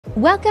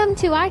Welcome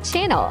to our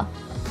channel.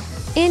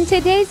 In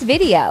today's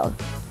video,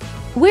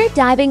 we're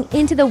diving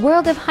into the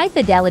world of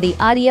high-fidelity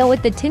audio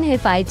with the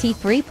TINHIFI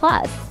T3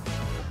 Plus.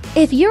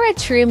 If you're a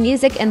true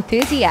music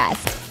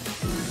enthusiast,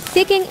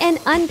 seeking an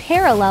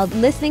unparalleled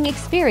listening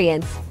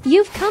experience,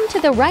 you've come to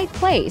the right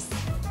place.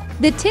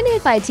 The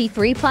TINHIFI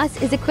T3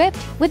 Plus is equipped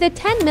with a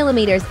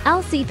 10mm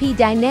LCP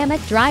dynamic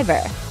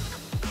driver,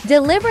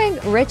 delivering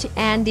rich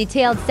and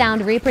detailed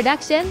sound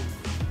reproduction.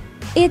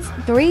 Its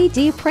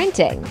 3D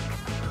printing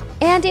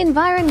and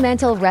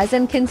environmental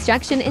resin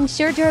construction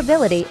ensure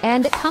durability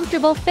and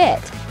comfortable fit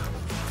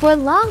for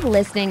long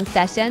listening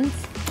sessions.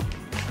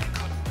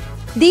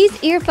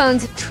 These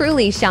earphones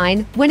truly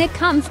shine when it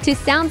comes to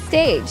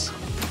soundstage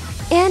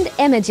and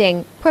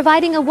imaging,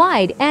 providing a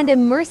wide and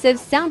immersive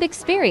sound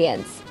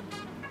experience.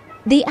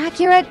 The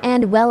accurate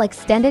and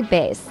well-extended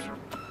bass,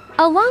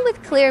 along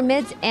with clear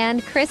mids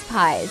and crisp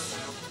highs,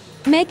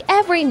 make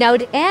every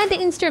note and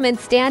instrument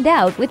stand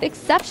out with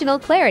exceptional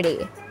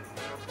clarity.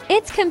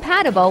 It's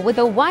compatible with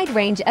a wide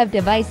range of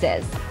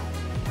devices,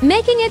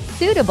 making it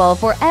suitable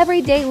for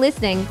everyday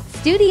listening,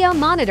 studio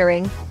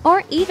monitoring,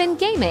 or even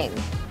gaming.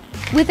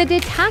 With a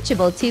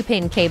detachable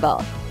 2-pin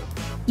cable,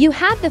 you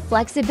have the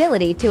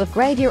flexibility to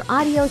upgrade your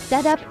audio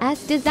setup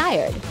as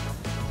desired.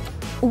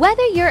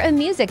 Whether you're a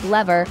music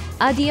lover,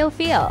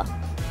 audiophile,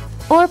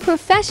 or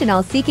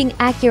professional seeking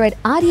accurate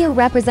audio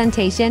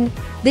representation,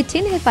 the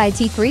TINHIFI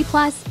T3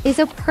 Plus is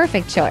a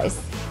perfect choice.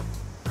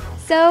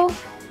 So,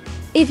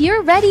 if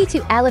you're ready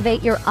to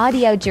elevate your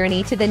audio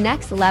journey to the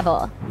next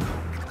level,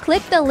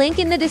 click the link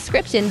in the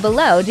description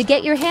below to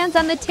get your hands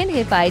on the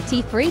TINHIFI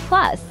T3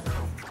 Plus.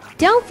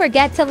 Don't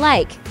forget to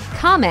like,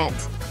 comment,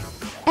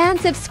 and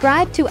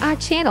subscribe to our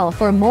channel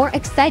for more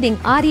exciting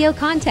audio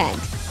content.